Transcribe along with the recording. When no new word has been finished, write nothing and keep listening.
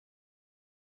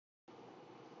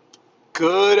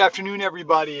Good afternoon,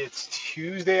 everybody. It's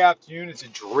Tuesday afternoon. It's a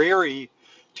dreary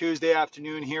Tuesday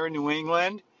afternoon here in New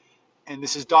England. And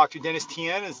this is Dr. Dennis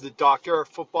Tien. It's the Doctor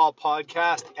Football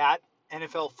Podcast at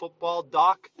NFL Football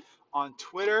Doc on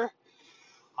Twitter.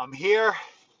 I'm here.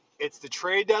 It's the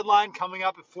trade deadline coming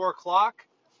up at 4 o'clock.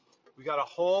 We got a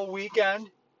whole weekend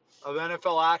of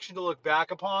NFL action to look back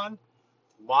upon.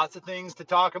 Lots of things to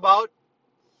talk about.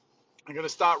 I'm going to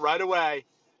start right away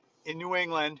in New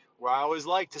England, where I always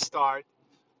like to start,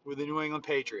 with the New England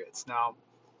Patriots. Now,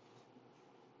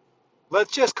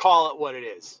 let's just call it what it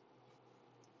is.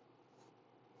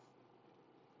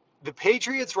 The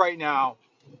Patriots right now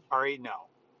are 8-0.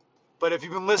 But if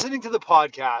you've been listening to the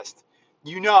podcast,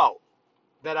 you know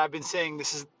that I've been saying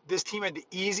this team had the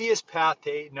easiest path to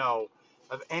 8-0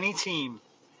 of any team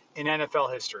in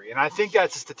NFL history. And I think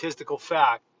that's a statistical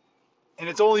fact. And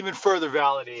it's only been further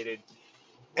validated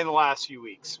in the last few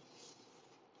weeks.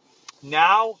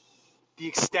 Now, the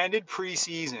extended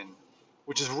preseason,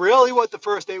 which is really what the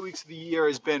first 8 weeks of the year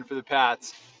has been for the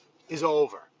Pats, is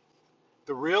over.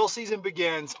 The real season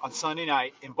begins on Sunday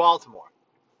night in Baltimore.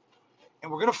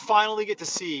 And we're going to finally get to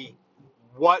see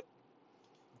what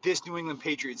this New England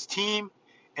Patriots team,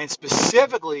 and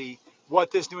specifically what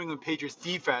this New England Patriots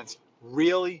defense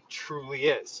really, truly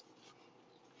is.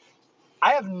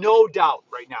 I have no doubt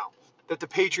right now that the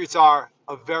Patriots are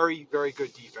a very, very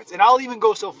good defense. And I'll even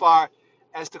go so far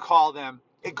as to call them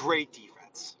a great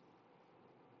defense.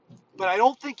 But I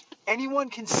don't think anyone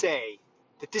can say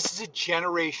that this is a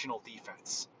generational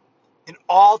defense, an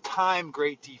all-time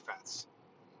great defense,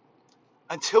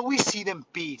 until we see them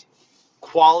beat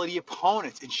quality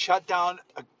opponents and shut down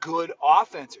a good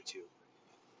offense or two.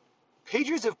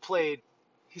 Patriots have played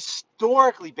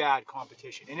historically bad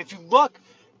competition. And if you look,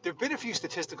 there have been a few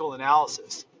statistical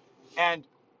analysis. And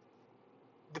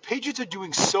the Patriots are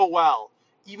doing so well,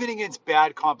 even against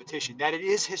bad competition, that it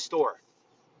is historic.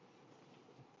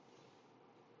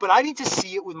 But I need to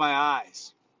see it with my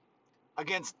eyes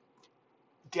against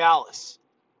Dallas,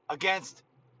 against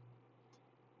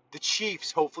the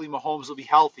Chiefs. Hopefully Mahomes will be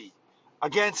healthy.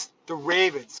 Against the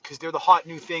Ravens, because they're the hot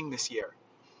new thing this year.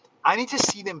 I need to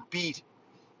see them beat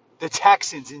the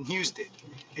Texans in Houston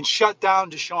and shut down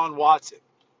Deshaun Watson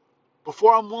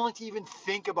before I'm willing to even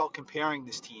think about comparing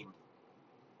this team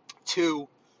to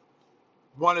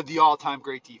one of the all-time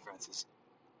great defenses.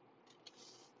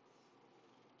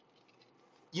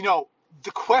 You know,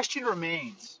 the question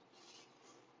remains,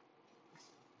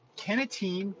 can a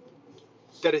team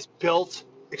that is built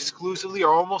exclusively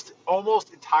or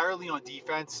almost entirely on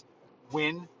defense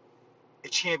win a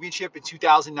championship in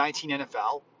 2019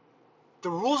 NFL? The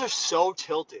rules are so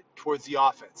tilted towards the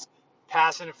offense.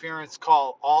 Pass interference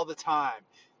call all the time.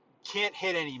 Can't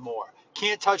hit anymore.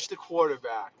 Can't touch the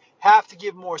quarterback. Have to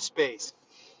give more space.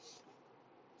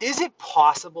 Is it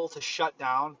possible to shut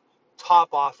down top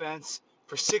offense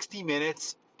for 60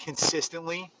 minutes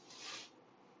consistently?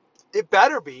 It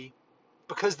better be,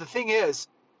 because the thing is,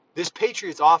 this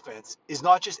Patriots offense is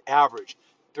not just average.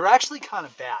 They're actually kind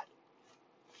of bad.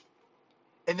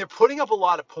 And they're putting up a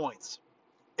lot of points.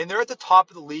 And they're at the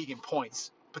top of the league in points.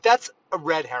 But that's a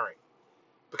red herring.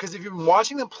 Because if you've been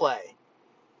watching them play,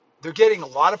 they're getting a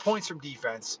lot of points from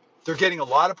defense. They're getting a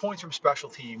lot of points from special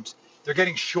teams. They're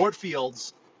getting short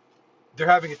fields. They're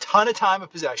having a ton of time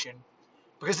of possession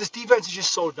because this defense is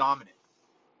just so dominant.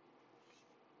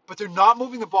 But they're not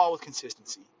moving the ball with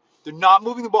consistency. They're not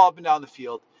moving the ball up and down the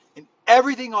field. And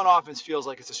everything on offense feels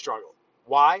like it's a struggle.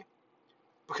 Why?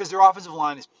 Because their offensive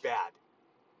line is bad.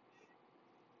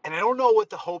 And I don't know what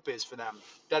the hope is for them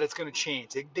that it's going to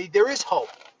change. There is hope.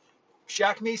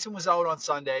 Shaq Mason was out on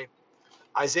Sunday.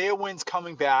 Isaiah Wynn's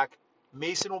coming back.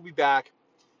 Mason will be back.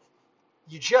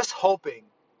 You're just hoping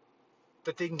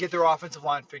that they can get their offensive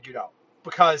line figured out.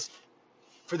 Because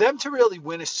for them to really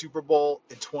win a Super Bowl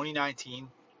in 2019,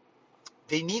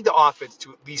 they need the offense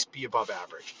to at least be above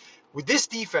average. With this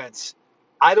defense,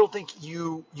 I don't think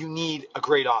you need a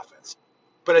great offense.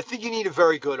 But I think you need a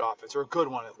very good offense, or a good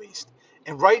one at least.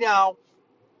 And right now,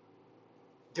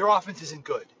 their offense isn't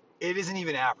good. It isn't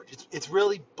even average. It's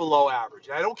really below average.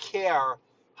 And I don't care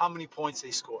how many points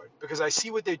they scored because I see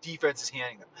what their defense is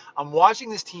handing them. I'm watching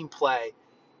this team play.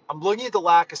 I'm looking at the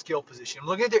lack of skill position. I'm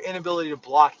looking at their inability to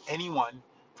block anyone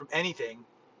from anything.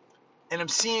 And I'm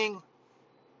seeing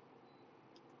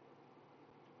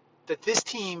that this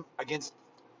team,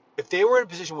 if they were in a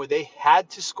position where they had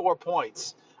to score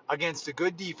points against a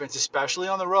good defense, especially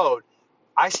on the road,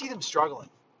 I see them struggling.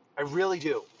 I really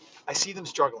do. I see them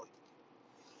struggling.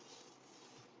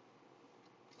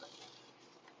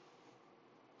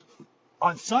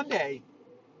 On Sunday,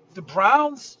 the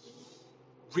Browns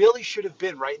really should have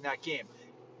been right in that game.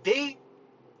 They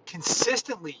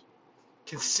consistently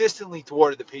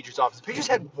thwarted the Patriots offense. The Patriots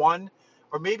had one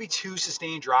or maybe two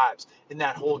sustained drives in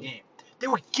that whole game. They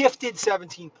were gifted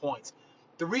 17 points.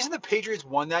 The reason the Patriots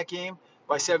won that game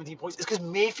by 17 points is because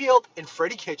Mayfield and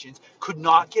Freddie Kitchens could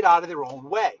not get out of their own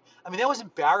way. I mean, that was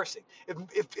embarrassing.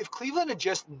 If Cleveland had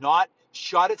just not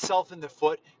shot itself in the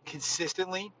foot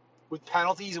consistently with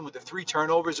penalties and with the 3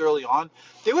 turnovers early on,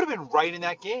 they would have been right in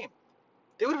that game.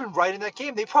 They would have been right in that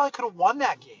game. They probably could have won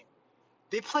that game.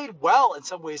 They played well in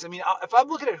some ways. I mean, if I'm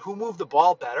looking at who moved the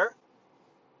ball better,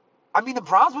 I mean, the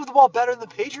Browns moved the ball better than the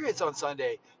Patriots on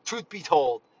Sunday, truth be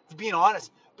told, for being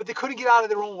honest. But they couldn't get out of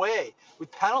their own way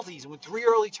with penalties and with 3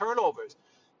 early turnovers.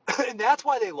 And that's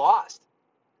why they lost.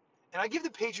 And I give the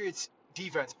Patriots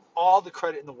defense all the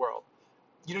credit in the world.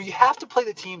 You know, you have to play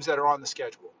the teams that are on the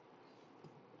schedule.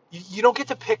 You don't get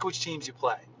to pick which teams you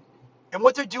play. And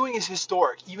what they're doing is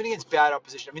historic, even against bad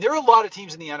opposition. I mean, there are a lot of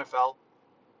teams in the NFL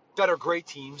that are great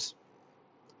teams,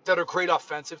 that are great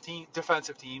defensive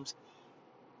teams,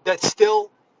 that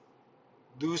still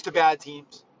lose to bad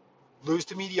teams, lose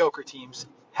to mediocre teams,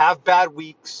 have bad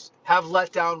weeks, have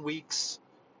letdown weeks.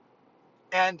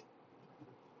 And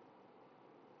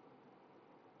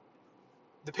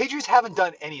the Patriots haven't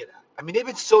done any of that. I mean, they've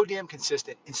been so damn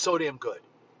consistent and so damn good.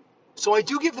 So I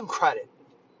do give them credit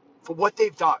for what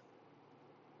they've done.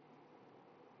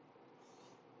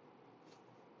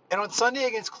 And on Sunday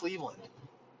against Cleveland,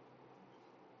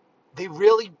 they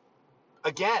really,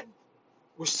 again,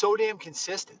 were so damn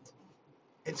consistent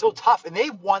and so tough. And they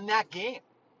won that game.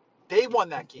 They won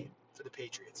that game for the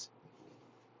Patriots.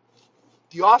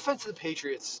 The offense of the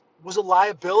Patriots was a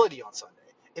liability on Sunday,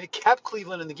 and it kept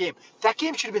Cleveland in the game. That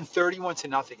game should have been 31-0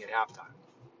 at halftime.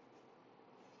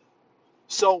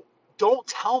 So don't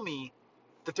tell me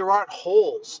that there aren't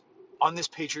holes on this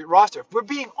Patriot roster. If we're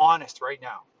being honest right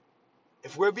now,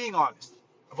 if we're being honest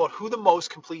about who the most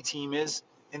complete team is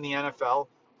in the NFL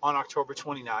on October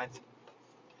 29th,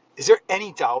 is there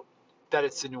any doubt that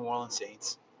it's the New Orleans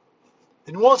Saints?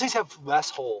 The New Orleans Saints have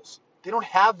less holes. They don't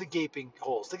have the gaping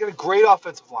holes. They got a great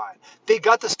offensive line. They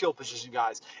got the skill position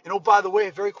guys. And oh, by the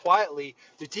way, very quietly,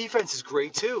 their defense is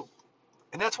great too.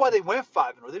 And that's why they went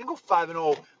 5-0. They didn't go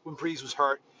 5-0 when Breeze was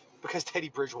hurt because Teddy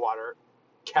Bridgewater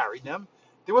carried them.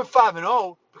 They went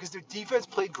 5-0 because their defense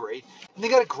played great, and they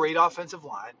got a great offensive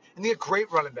line, and they got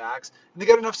great running backs, and they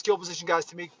got enough skill position guys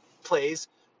to make plays,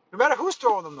 no matter who's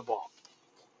throwing them the ball.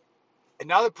 And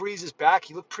now that Breeze is back,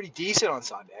 he looked pretty decent on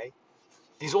Sunday.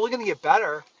 He's only going to get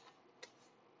better.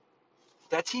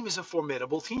 That team is a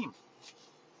formidable team.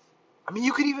 I mean,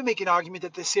 you could even make an argument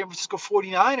that the San Francisco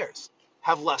 49ers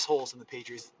have less holes than the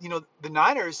Patriots. You know, the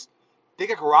Niners, they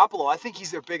got Garoppolo. I think he's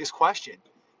their biggest question.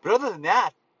 But other than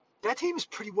that, that team is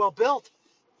pretty well built.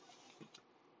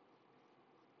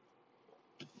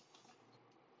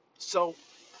 So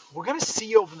we're going to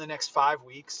see over the next 5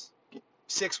 weeks,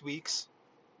 6 weeks,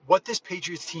 what this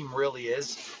Patriots team really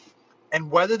is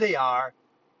and whether they are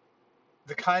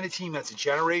the kind of team that's a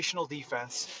generational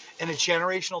defense and a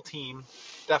generational team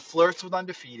that flirts with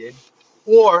undefeated,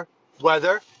 or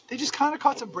whether they just kind of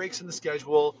caught some breaks in the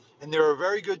schedule and they're a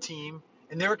very good team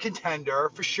and they're a contender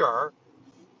for sure,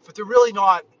 but they're really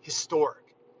not historic.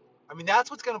 I mean, that's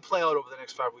what's going to play out over the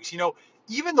next 5 weeks. You know,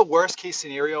 even the worst case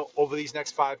scenario over these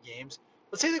next 5 games,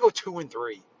 let's say they go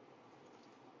 2-3.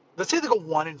 Let's say they go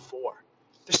 1-4.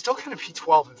 They're still going to be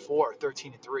 12-4,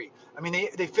 13-3. I mean,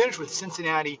 they finished with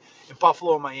Cincinnati and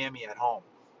Buffalo and Miami at home.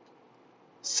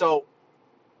 So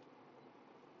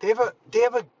they have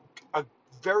a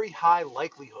very high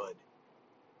likelihood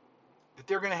that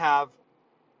they're going to have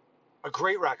a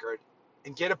great record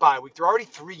and get a bye week. They're already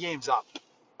 3 games up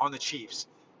on the Chiefs.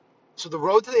 So the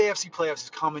road to the AFC playoffs is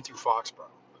coming through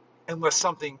Foxborough unless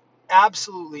something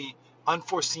absolutely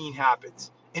unforeseen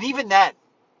happens. And even then,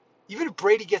 even if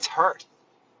Brady gets hurt,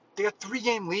 they got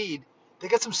 3-game lead. They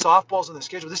got some softballs on the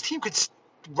schedule. This team could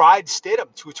ride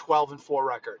Stidham to a 12-4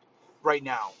 record right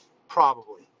now,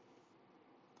 probably.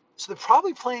 So they're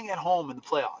probably playing at home in the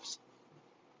playoffs.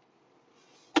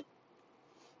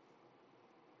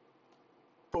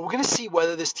 But we're going to see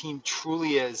whether this team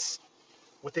truly is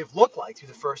what they've looked like through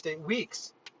the first 8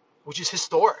 weeks, which is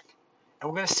historic. And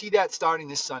we're going to see that starting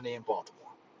this Sunday in Baltimore.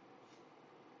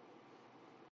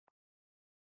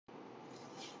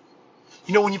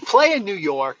 You know, when you play in New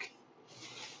York,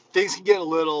 things can get a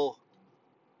little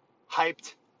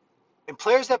hyped. And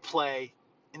players that play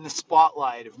in the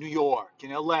spotlight of New York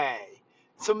and LA,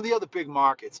 some of the other big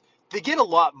markets, they get a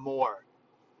lot more.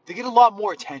 They get a lot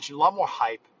more attention, a lot more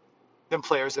hype than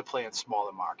players that play in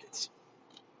smaller markets.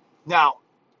 Now,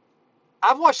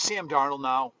 I've watched Sam Darnold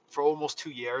now for almost 2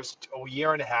 years, a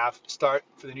year and a half, start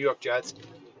for the New York Jets.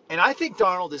 And I think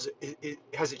Darnold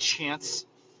has a chance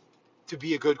to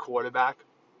be a good quarterback,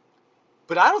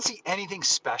 but I don't see anything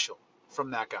special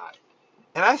from that guy.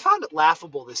 And I found it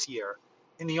laughable this year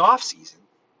in the offseason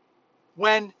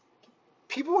when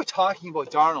people were talking about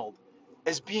Darnold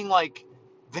as being like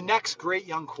the next great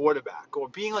young quarterback or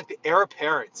being like the heir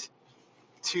apparent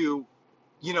to,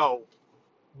 you know,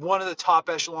 one of the top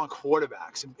echelon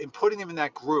quarterbacks and putting him in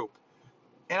that group.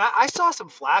 And I saw some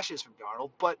flashes from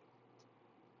Darnold, but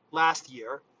last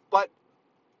year, but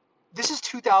this is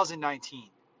 2019.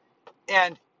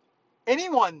 And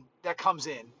anyone that comes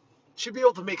in should be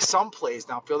able to make some plays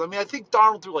downfield. I mean, I think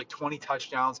Darnold threw like 20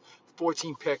 touchdowns,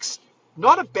 14 picks.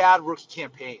 Not a bad rookie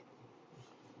campaign.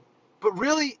 But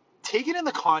really, taken in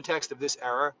the context of this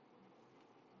era,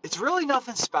 it's really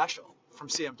nothing special from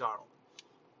Sam Darnold.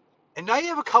 And now you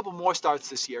have a couple more starts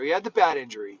this year. He had the bad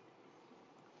injury.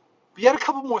 But you had a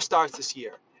couple more starts this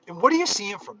year. And what are you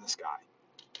seeing from this guy?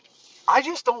 I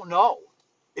just don't know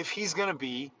if he's going to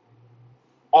be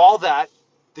all that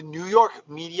the New York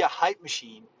media hype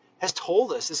machine has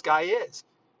told us this guy is.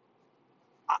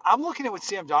 I'm looking at what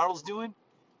Sam Darnold's doing,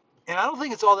 and I don't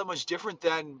think it's all that much different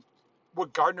than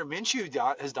what Gardner Minshew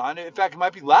has done. In fact, it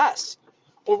might be less.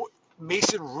 Or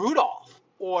Mason Rudolph,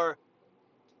 or,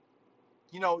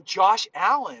 you know, Josh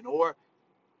Allen, or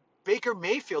Baker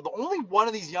Mayfield. The only one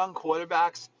of these young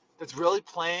quarterbacks that's really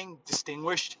playing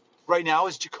distinguished right now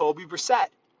is Jacoby Brissett.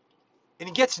 And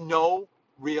he gets no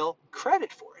real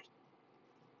credit for it.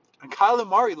 And Kyler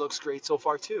Murray looks great so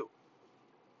far too,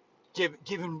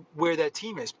 given where that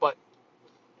team is. But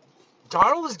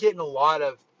Darnold is getting a lot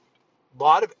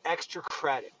of extra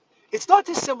credit. It's not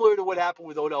dissimilar to what happened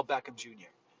with Odell Beckham Jr.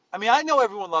 I mean, I know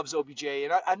everyone loves OBJ,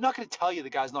 and I'm not going to tell you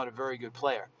the guy's not a very good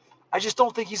player. I just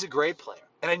don't think he's a great player,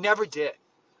 and I never did.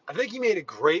 I think he made a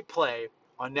great play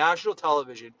on national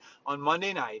television on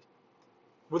Monday night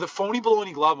with a phony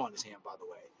baloney glove on his hand, by the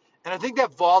way. And I think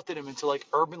that vaulted him into like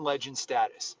urban legend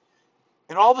status.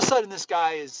 And all of a sudden, this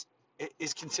guy is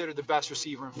considered the best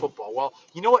receiver in football. Well,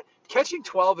 you know what? Catching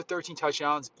 12 or 13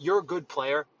 touchdowns, you're a good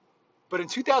player. But in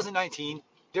 2019,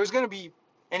 there's going to be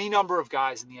any number of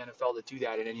guys in the NFL that do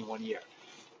that in any one year.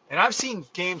 And I've seen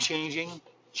game-changing,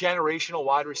 generational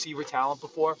wide receiver talent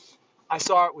before. I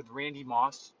saw it with Randy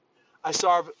Moss. I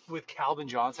saw it with Calvin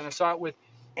Johnson. I saw it with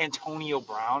Antonio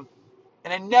Brown.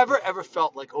 And I never, ever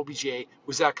felt like OBJ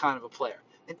was that kind of a player.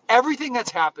 And everything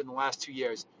that's happened in the last 2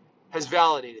 years has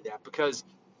validated that, because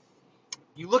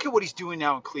you look at what he's doing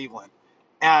now in Cleveland,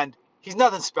 and he's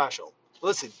nothing special.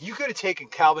 Listen, you could have taken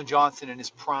Calvin Johnson in his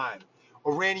prime,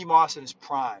 or Randy Moss in his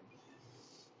prime,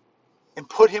 and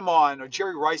put him on, or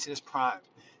Jerry Rice in his prime,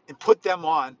 and put them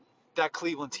on that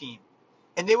Cleveland team,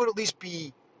 and they would at least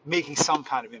be making some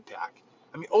kind of impact.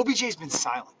 I mean, OBJ's been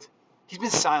silent. He's been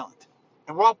silent.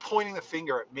 And we're all pointing the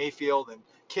finger at Mayfield and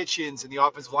Kitchens and the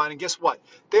offensive line, and guess what?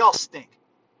 They all stink.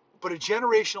 But a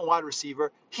generational wide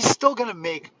receiver, he's still going to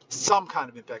make some kind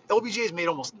of impact. LBJ's made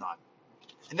almost none.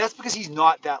 And that's because he's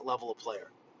not that level of player.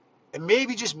 And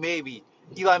maybe, just maybe,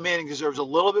 Eli Manning deserves a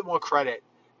little bit more credit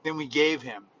than we gave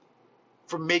him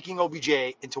for making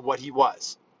OBJ into what he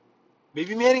was.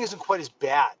 Maybe Manning isn't quite as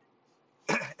bad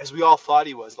as we all thought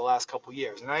he was the last couple of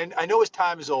years. And I know his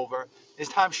time is over. His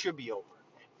time should be over.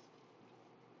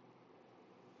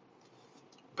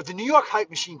 But the New York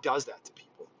hype machine does that to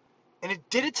people. And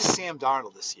it did it to Sam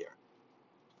Darnold this year.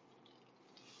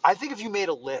 I think if you made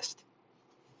a list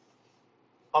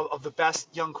of the best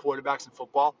young quarterbacks in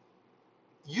football,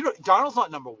 Darnold's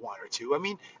not number one or two. I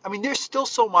mean, there's still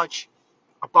so much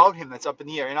about him that's up in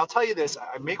the air. And I'll tell you this,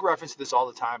 I make reference to this all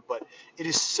the time, but it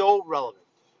is so relevant.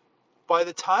 By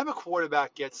the time a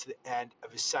quarterback gets to the end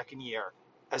of his second year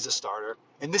as a starter,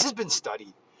 and this has been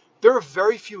studied, there are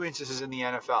very few instances in the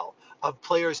NFL of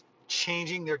players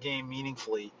changing their game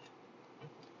meaningfully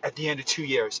at the end of 2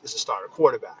 years as a starter,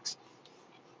 quarterbacks.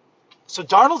 So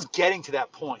Darnold's getting to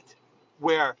that point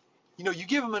where, you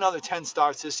give him another 10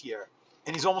 starts this year,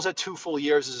 and he's almost at 2 full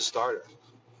years as a starter.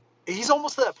 He's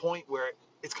almost to that point where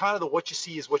it's kind of the what you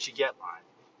see is what you get line.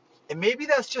 And maybe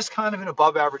that's just kind of an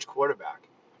above average quarterback.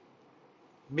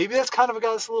 Maybe that's kind of a guy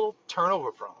that's a little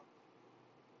turnover prone.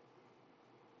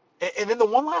 And then the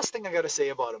one last thing I got to say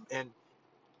about him, and,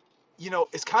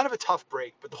 it's kind of a tough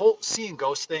break, but the whole seeing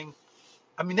ghost thing,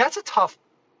 I mean, that's a tough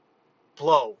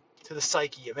blow to the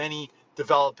psyche of any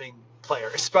developing player,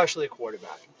 especially a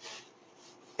quarterback.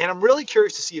 And I'm really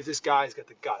curious to see if this guy's got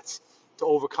the guts to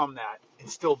overcome that and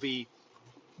still be,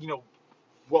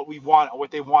 what we want or what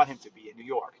they want him to be in New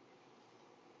York.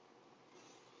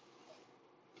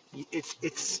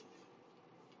 It's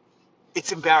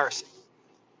embarrassing,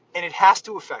 and it has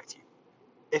to affect you.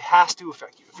 It has to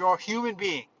affect you. If you're a human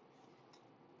being,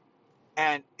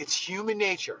 And it's human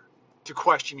nature to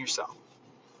question yourself.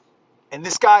 And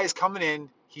this guy is coming in.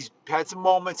 He's had some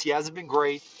moments. He hasn't been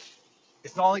great.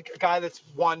 It's not like a guy that's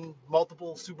won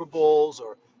multiple Super Bowls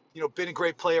or, been a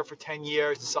great player for 10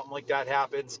 years and something like that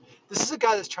happens. This is a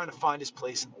guy that's trying to find his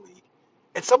place in the league.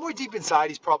 And somewhere deep inside,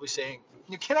 he's probably saying,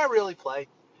 can I really play?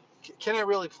 Can I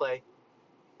really play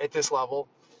at this level?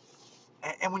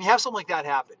 And when you have something like that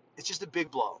happen, it's just a big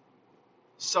blow.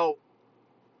 So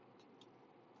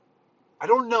I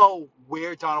don't know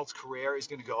where Donald's career is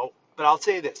going to go, but I'll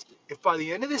tell you this. If by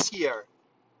the end of this year,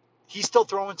 he's still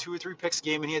throwing 2 or 3 picks a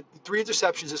game, and he had 3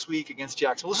 interceptions this week against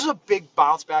Jacksonville. This is a big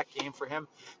bounce-back game for him.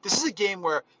 This is a game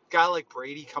where a guy like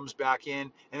Brady comes back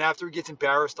in, and after he gets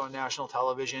embarrassed on national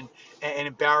television and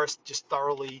embarrassed just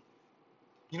thoroughly,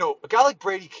 a guy like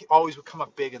Brady always would come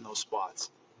up big in those spots.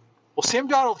 Well, Sam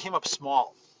Darnold came up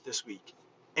small this week,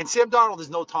 and Sam Darnold is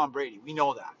no Tom Brady. We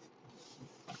know that.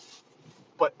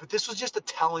 But this was just a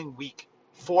telling week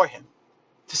for him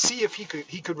to see if he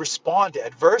could respond to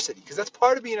adversity, because that's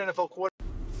part of being an NFL quarterback.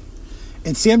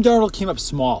 And Sam Darnold came up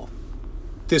small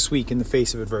this week in the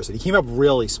face of adversity. He came up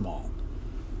really small.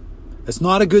 That's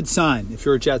not a good sign if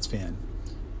you're a Jets fan.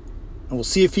 And we'll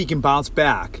see if he can bounce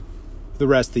back the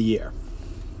rest of the year.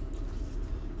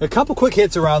 A couple quick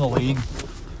hits around the league.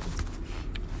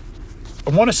 I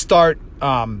want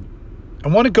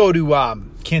to go to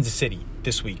Kansas City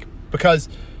this week, because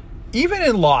even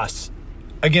in loss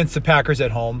against the Packers at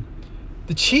home,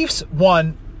 the Chiefs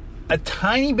won a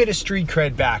tiny bit of street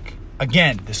cred back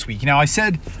again this week. Now, I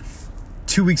said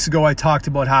 2 weeks ago, I talked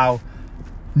about how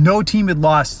no team had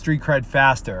lost street cred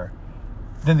faster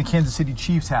than the Kansas City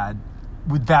Chiefs had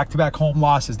with back-to-back home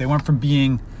losses. They went from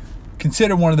being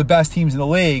considered one of the best teams in the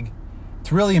league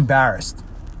to really embarrassed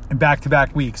in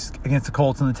back-to-back weeks against the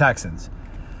Colts and the Texans.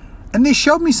 And they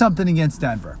showed me something against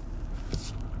Denver.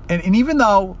 And even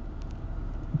though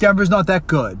Denver's not that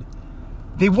good,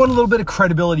 they won a little bit of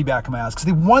credibility back in my eyes, because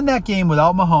they won that game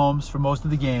without Mahomes for most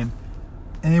of the game,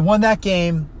 and they won that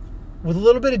game with a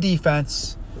little bit of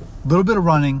defense, a little bit of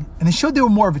running, and they showed they were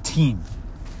more of a team.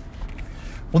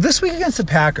 Well, this week against the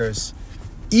Packers,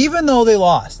 even though they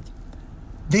lost,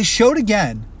 they showed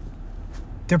again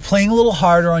they're playing a little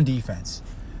harder on defense.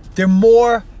 They're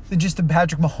more than just the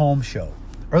Patrick Mahomes show,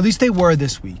 or at least they were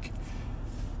this week.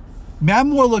 Matt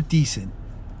Moore looked decent.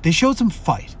 They showed some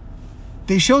fight.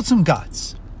 They showed some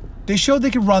guts. They showed they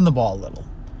could run the ball a little.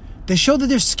 They showed that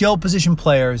their skill position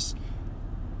players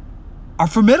are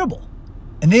formidable.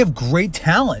 And they have great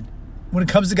talent when it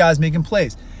comes to guys making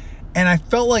plays. And I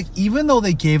felt like even though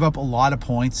they gave up a lot of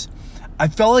points, I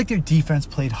felt like their defense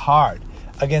played hard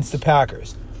against the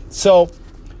Packers. So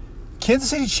Kansas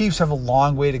City Chiefs have a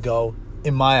long way to go,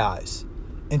 in my eyes,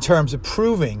 in terms of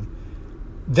proving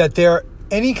that they're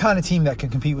any kind of team that can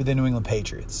compete with the New England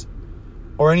Patriots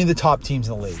or any of the top teams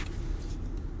in the league.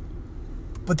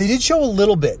 But they did show a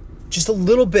little bit, just a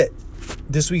little bit,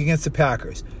 this week against the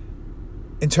Packers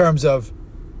in terms of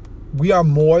we are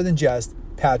more than just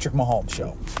Patrick Mahomes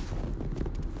show.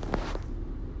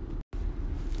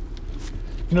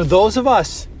 Those of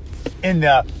us in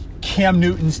the Cam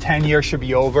Newton's tenure should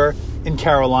be over in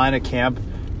Carolina camp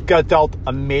got dealt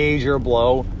a major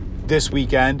blow this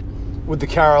weekend with the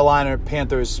Carolina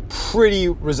Panthers' pretty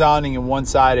resounding and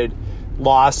one-sided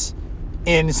loss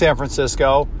in San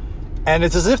Francisco. And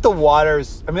it's as if the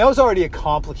waters, that was already a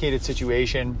complicated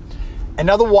situation, and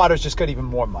now the waters just got even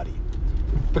more muddy.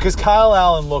 Because Kyle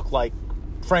Allen looked like,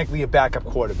 frankly, a backup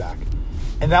quarterback.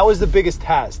 And that was the biggest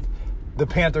test the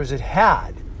Panthers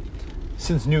had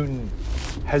since Newton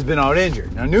has been out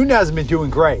injured. Now, Newton hasn't been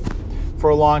doing great for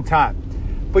a long time.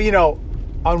 But,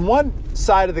 on one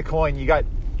side of the coin, you got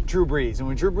Drew Brees. And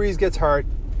when Drew Brees gets hurt,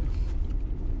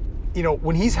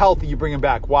 when he's healthy, you bring him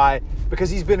back. Why? Because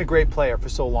he's been a great player for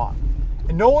so long.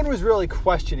 And no one was really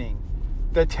questioning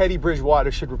that Teddy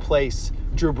Bridgewater should replace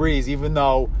Drew Brees, even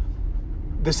though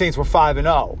the Saints were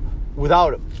 5-0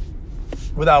 without him,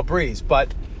 without Brees.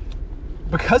 But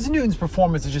because Newton's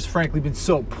performance has just frankly been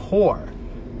so poor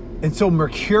and so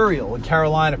mercurial in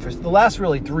Carolina for the last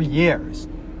really 3 years,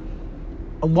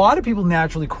 a lot of people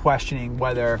naturally questioning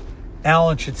whether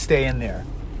Allen should stay in there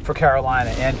for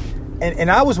Carolina. And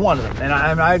I was one of them. And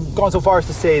I've gone so far as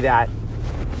to say that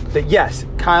yes,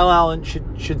 Kyle Allen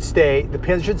should stay. The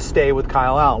Panthers should stay with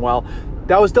Kyle Allen. Well,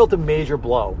 that was dealt a major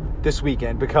blow this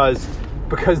weekend because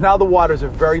now the waters are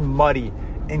very muddy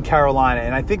in Carolina.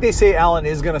 And I think they say Allen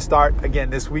is going to start again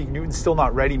this week. Newton's still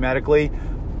not ready medically,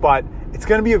 but it's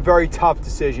going to be a very tough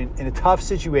decision in a tough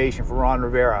situation for Ron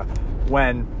Rivera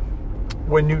when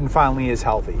Newton finally is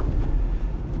healthy.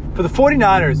 For the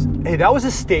 49ers, hey, that was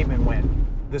a statement win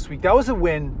this week. That was a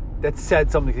win that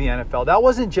said something to the NFL. That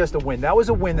wasn't just a win. That was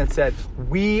a win that said,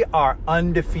 we are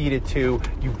undefeated too.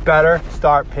 You better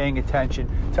start paying attention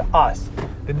to us.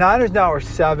 The Niners now are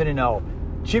 7-0.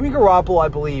 Jimmy Garoppolo, I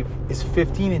believe, is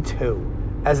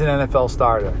 15-2 as an NFL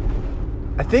starter.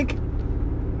 I think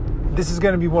this is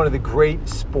going to be one of the great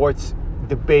sports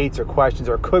debates or questions,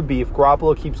 or could be if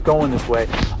Garoppolo keeps going this way,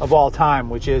 of all time,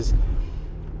 which is,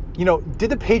 did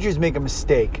the Patriots make a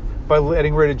mistake by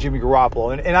letting rid of Jimmy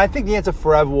Garoppolo? And I think the answer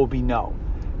forever will be no.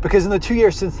 Because in the 2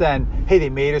 years since then, hey, they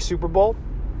made a Super Bowl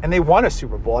and they won a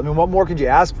Super Bowl. I mean, what more could you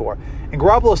ask for? And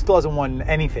Garoppolo still hasn't won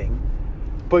anything.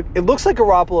 But it looks like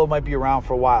Garoppolo might be around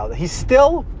for a while. He's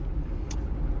still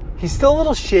a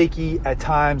little shaky at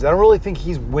times. I don't really think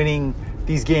he's winning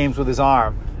these games with his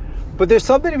arm. But there's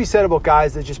something to be said about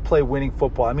guys that just play winning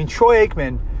football. I mean, Troy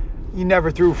Aikman, he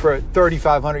never threw for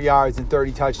 3,500 yards and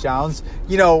 30 touchdowns,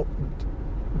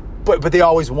 but they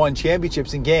always won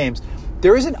championships in games.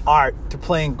 There is an art to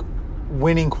playing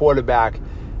winning quarterback,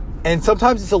 and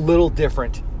sometimes it's a little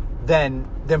different than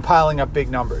piling up big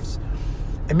numbers.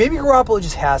 And maybe Garoppolo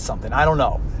just has something. I don't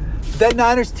know. But that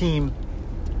Niners team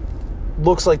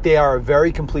looks like they are a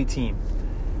very complete team.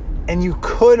 And you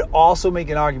could also make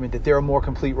an argument that they're a more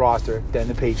complete roster than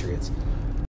the Patriots.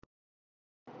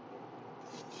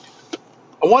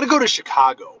 I want to go to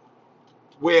Chicago,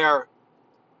 where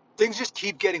things just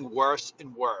keep getting worse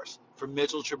and worse for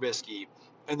Mitchell Trubisky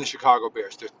and the Chicago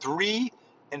Bears. They're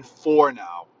 3-4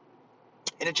 now.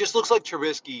 And it just looks like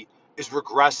Trubisky is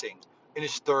regressing in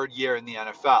his third year in the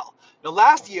NFL. Now,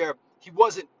 last year, he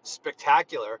wasn't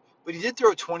spectacular, but he did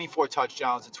throw 24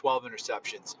 touchdowns and 12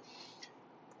 interceptions.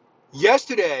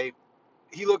 Yesterday,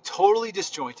 he looked totally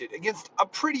disjointed against a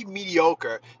pretty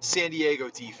mediocre San Diego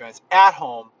defense at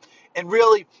home. And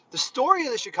really, the story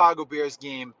of the Chicago Bears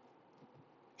game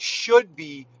should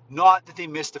be not that they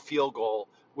missed a field goal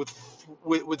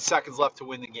with seconds left to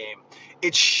win the game.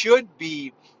 It should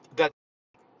be that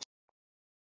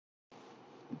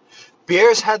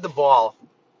Bears had the ball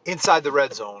inside the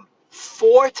red zone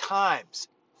four times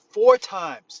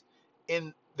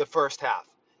in the first half.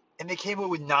 And they came in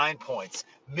with 9 points,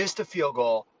 missed a field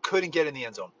goal, couldn't get in the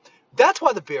end zone. That's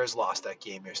why the Bears lost that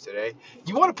game yesterday.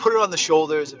 You want to put it on the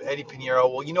shoulders of Eddie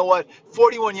Pinheiro. Well, you know what?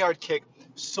 41-yard kick,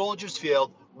 Soldiers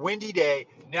Field, windy day,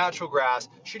 natural grass.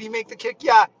 Should he make the kick?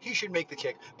 Yeah, he should make the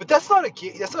kick. But that's not a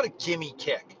gimme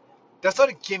kick. That's not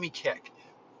a gimme kick.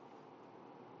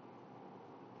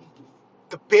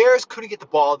 The Bears couldn't get the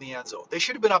ball in the end zone. They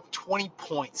should have been up 20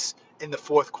 points in the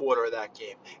fourth quarter of that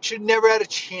game. Should have never had a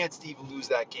chance to even lose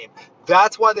that game.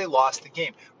 That's why they lost the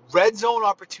game. Red zone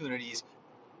opportunities,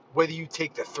 whether you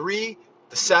take the 3,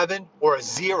 the 7, or a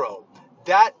 0,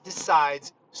 that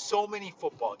decides so many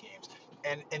football games.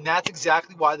 And that's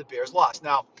exactly why the Bears lost.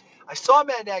 Now, I saw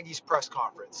Matt Nagy's press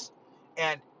conference,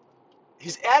 and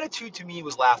his attitude to me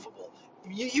was laughable.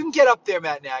 You can get up there,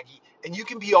 Matt Nagy, and you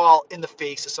can be all in the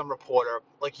face of some reporter,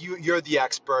 like you're the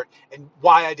expert, and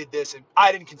why I did this, and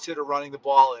I didn't consider running the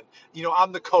ball, and,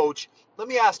 I'm the coach. Let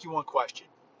me ask you one question.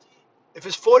 If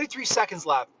there's 43 seconds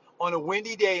left on a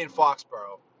windy day in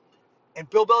Foxborough, and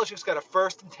Bill Belichick's got a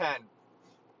 1st and 10,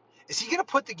 is he going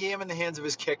to put the game in the hands of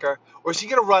his kicker, or is he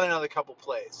going to run another couple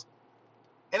plays?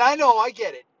 And I know, I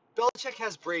get it. Belichick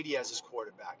has Brady as his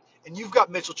quarterback, and you've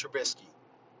got Mitchell Trubisky.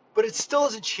 But it still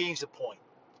doesn't change the point,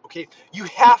 okay? You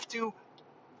have to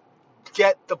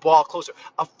get the ball closer.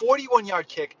 A 41-yard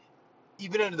kick,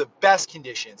 even under the best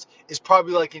conditions, is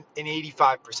probably like an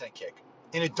 85% kick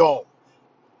in a dome,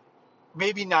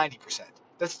 maybe 90%.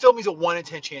 That still means a 1 in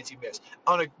 10 chance you miss.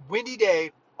 On a windy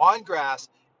day, on grass,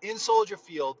 in Soldier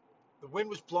Field, the wind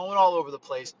was blowing all over the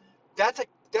place. That's a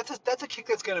kick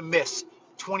that's going to miss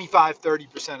 25,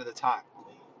 30% of the time.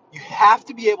 You have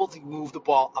to be able to move the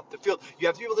ball up the field. You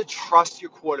have to be able to trust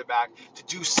your quarterback to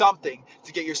do something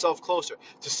to get yourself closer.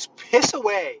 To piss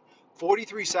away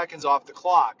 43 seconds off the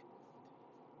clock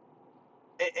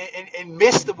and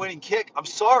miss the winning kick, I'm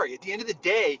sorry. At the end of the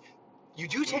day, you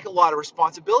do take a lot of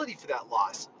responsibility for that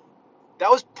loss. That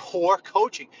was poor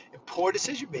coaching and poor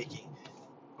decision making.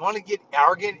 You want to get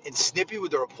arrogant and snippy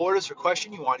with the reporters for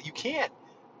questioning you want, you can.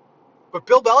 But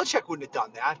Bill Belichick wouldn't have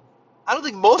done that. I don't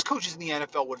think most coaches in the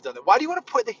NFL would have done that. Why do you want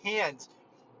to put the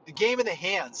game in the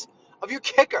hands of your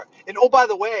kicker? And oh, by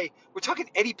the way, we're talking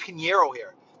Eddie Pinheiro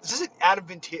here. This isn't Adam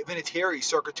Vinatieri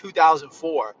circa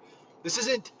 2004. This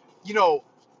isn't,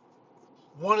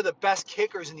 one of the best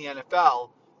kickers in the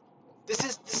NFL. This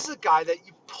is a guy that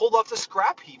you pulled off the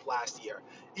scrap heap last year.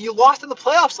 And you lost in the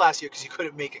playoffs last year because you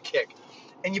couldn't make a kick.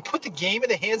 And you put the game in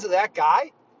the hands of that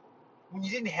guy when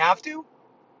you didn't have to?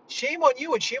 Shame on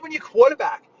you and shame on your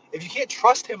quarterback. if you can't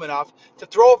trust him enough to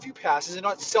throw a few passes and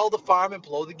not sell the farm and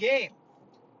blow the game.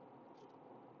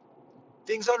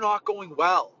 Things are not going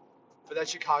well for that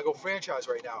Chicago franchise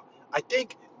right now. I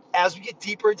think as we get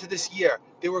deeper into this year,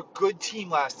 they were a good team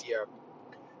last year.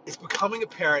 It's becoming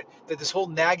apparent that this whole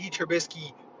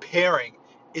Nagy-Trubisky pairing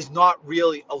is not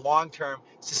really a long-term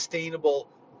sustainable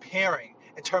pairing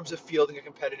in terms of fielding a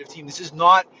competitive team. This is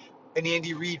not an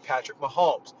Andy Reid, Patrick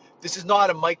Mahomes. This is not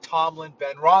a Mike Tomlin,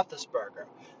 Ben Roethlisberger.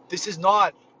 This is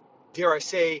not, dare I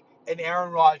say, an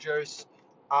Aaron Rodgers,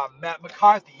 Matt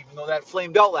McCarthy, even though that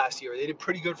flamed out last year. They did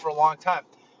pretty good for a long time.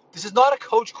 This is not a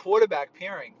coach-quarterback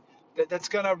pairing that's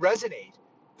going to resonate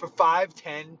for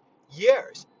 5-10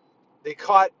 years. They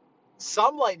caught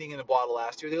some lightning in the bottle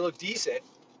last year. They looked decent.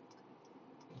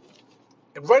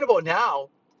 And right about now,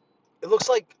 it looks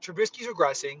like Trubisky's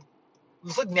regressing. It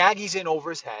looks like Nagy's in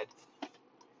over his head.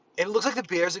 And it looks like the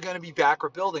Bears are going to be back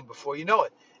rebuilding before you know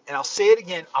it. And I'll say it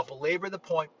again. I'll belabor the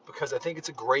point because I think it's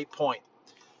a great point.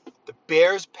 The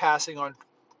Bears passing on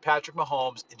Patrick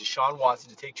Mahomes and Deshaun Watson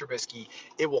to take Trubisky,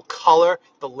 it will color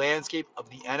the landscape of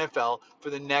the NFL for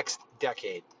the next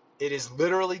decade. It is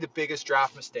literally the biggest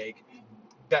draft mistake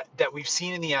that we've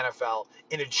seen in the NFL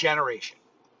in a generation.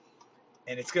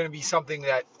 And it's going to be something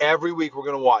that every week we're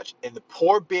going to watch. And the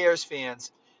poor Bears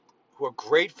fans, who are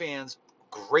great fans,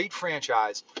 great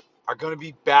franchise, are going to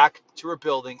be back to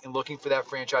rebuilding and looking for that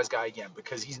franchise guy again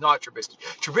because he's not Trubisky.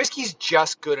 Trubisky's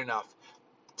just good enough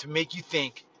to make you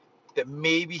think that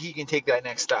maybe he can take that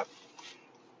next step.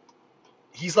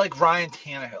 He's like Ryan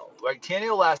Tannehill. Right?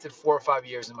 Tannehill lasted 4 or 5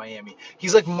 years in Miami.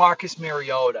 He's like Marcus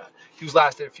Mariota, who's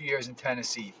lasted a few years in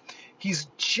Tennessee. He's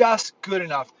just good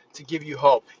enough to give you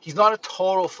hope. He's not a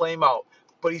total flameout,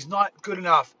 but he's not good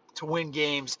enough to win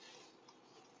games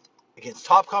against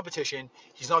top competition.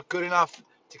 He's not good enough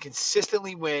to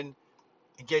consistently win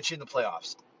and get you in the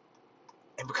playoffs.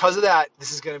 And because of that,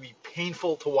 this is going to be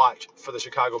painful to watch for the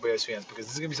Chicago Bears fans because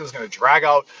this is going to be something that's going to drag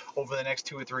out over the next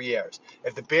 2 or 3 years.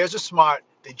 If the Bears are smart,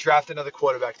 they draft another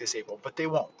quarterback this April, but they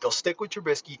won't. They'll stick with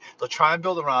Trubisky. They'll try and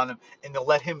build around him, and they'll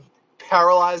let him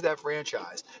paralyze that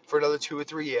franchise for another 2 or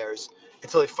 3 years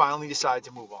until they finally decide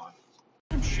to move on.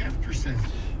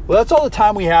 Well, that's all the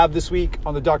time we have this week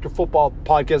on the Dr. Football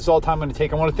Podcast. That's all the time I'm going to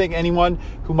take. I want to thank anyone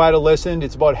who might have listened.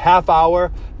 It's about half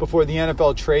hour before the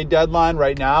NFL trade deadline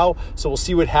right now, so we'll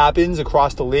see what happens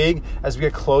across the league as we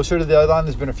get closer to the deadline.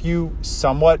 There's been a few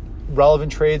somewhat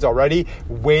relevant trades already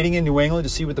waiting in New England to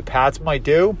see what the Pats might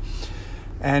do.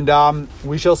 And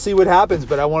we shall see what happens.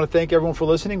 But I want to thank everyone for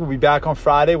listening. We'll be back on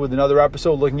Friday with another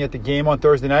episode looking at the game on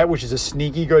Thursday night, which is a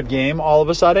sneaky good game all of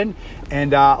a sudden,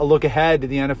 and a look ahead to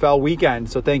the NFL weekend.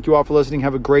 So thank you all for listening.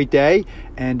 Have a great day,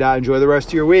 and enjoy the rest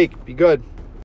of your week. Be good.